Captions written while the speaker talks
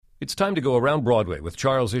It's time to go around Broadway with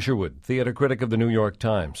Charles Isherwood, theater critic of the New York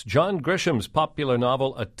Times. John Grisham's popular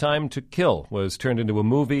novel, A Time to Kill, was turned into a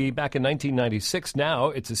movie back in 1996. Now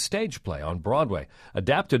it's a stage play on Broadway,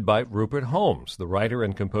 adapted by Rupert Holmes, the writer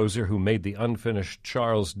and composer who made the unfinished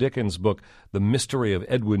Charles Dickens book, The Mystery of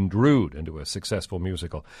Edwin Drood, into a successful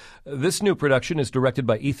musical. This new production is directed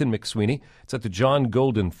by Ethan McSweeney. It's at the John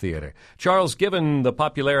Golden Theater. Charles, given the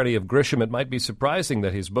popularity of Grisham, it might be surprising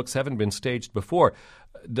that his books haven't been staged before.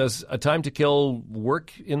 Does A Time to Kill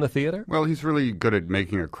work in the theater? Well, he's really good at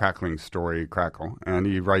making a crackling story crackle, and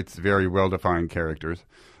he writes very well-defined characters.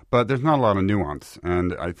 But there's not a lot of nuance,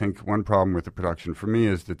 and I think one problem with the production for me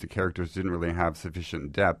is that the characters didn't really have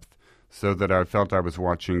sufficient depth, so that I felt I was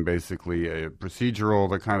watching basically a procedural,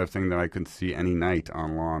 the kind of thing that I could see any night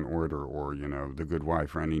on Law and Order or, The Good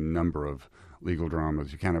Wife or any number of legal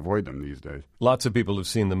dramas. You can't avoid them these days. Lots of people have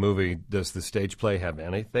seen the movie. Does the stage play have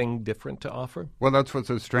anything different to offer? Well, that's what's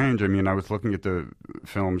so strange. I mean, I was looking at the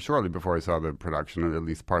film shortly before I saw the production, or at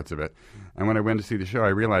least parts of it. And when I went to see the show, I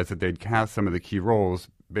realized that they'd cast some of the key roles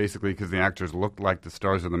basically because the actors looked like the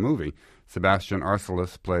stars of the movie. Sebastian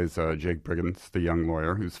Arsalis plays Jake Briggins, the young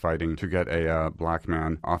lawyer who's fighting to get a black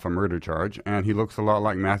man off a murder charge. And he looks a lot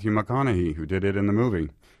like Matthew McConaughey, who did it in the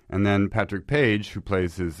movie. And then Patrick Page, who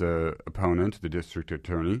plays his opponent, the district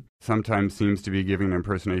attorney, sometimes seems to be giving an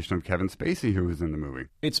impersonation of Kevin Spacey, who was in the movie.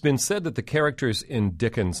 It's been said that the characters in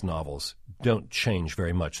Dickens novels don't change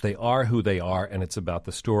very much. They are who they are, and it's about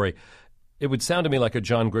the story. It would sound to me like a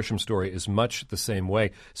John Grisham story is much the same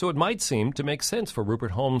way. So it might seem to make sense for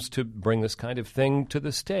Rupert Holmes to bring this kind of thing to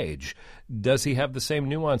the stage. Does he have the same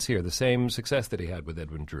nuance here, the same success that he had with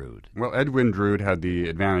Edwin Drood? Well, Edwin Drood had the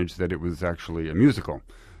advantage that it was actually a musical,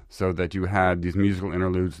 so that you had these musical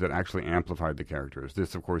interludes that actually amplified the characters.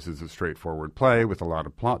 This, of course, is a straightforward play with a lot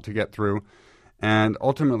of plot to get through. And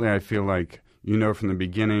ultimately, I feel like you know from the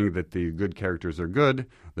beginning that the good characters are good,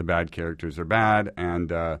 the bad characters are bad,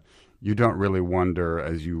 and you don't really wonder,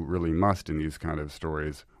 as you really must in these kind of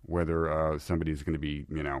stories, whether somebody's going to be,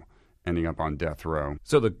 ending up on death row.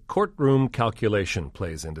 So the courtroom calculation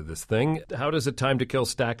plays into this thing. How does A Time to Kill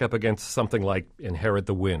stack up against something like Inherit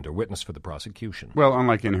the Wind or Witness for the Prosecution? Well,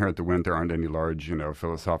 unlike Inherit the Wind, there aren't any large,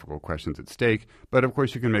 philosophical questions at stake. But, of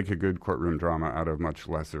course, you can make a good courtroom drama out of much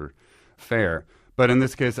lesser fare. But in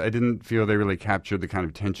this case, I didn't feel they really captured the kind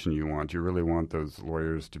of tension you want. You really want those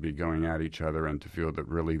lawyers to be going at each other and to feel that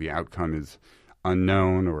really the outcome is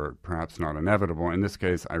unknown or perhaps not inevitable. In this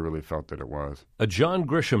case, I really felt that it was. A John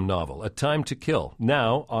Grisham novel, A Time to Kill,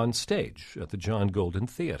 now on stage at the John Golden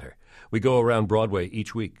Theater. We go around Broadway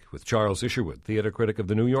each week with Charles Isherwood, theater critic of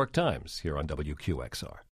the New York Times, here on WQXR.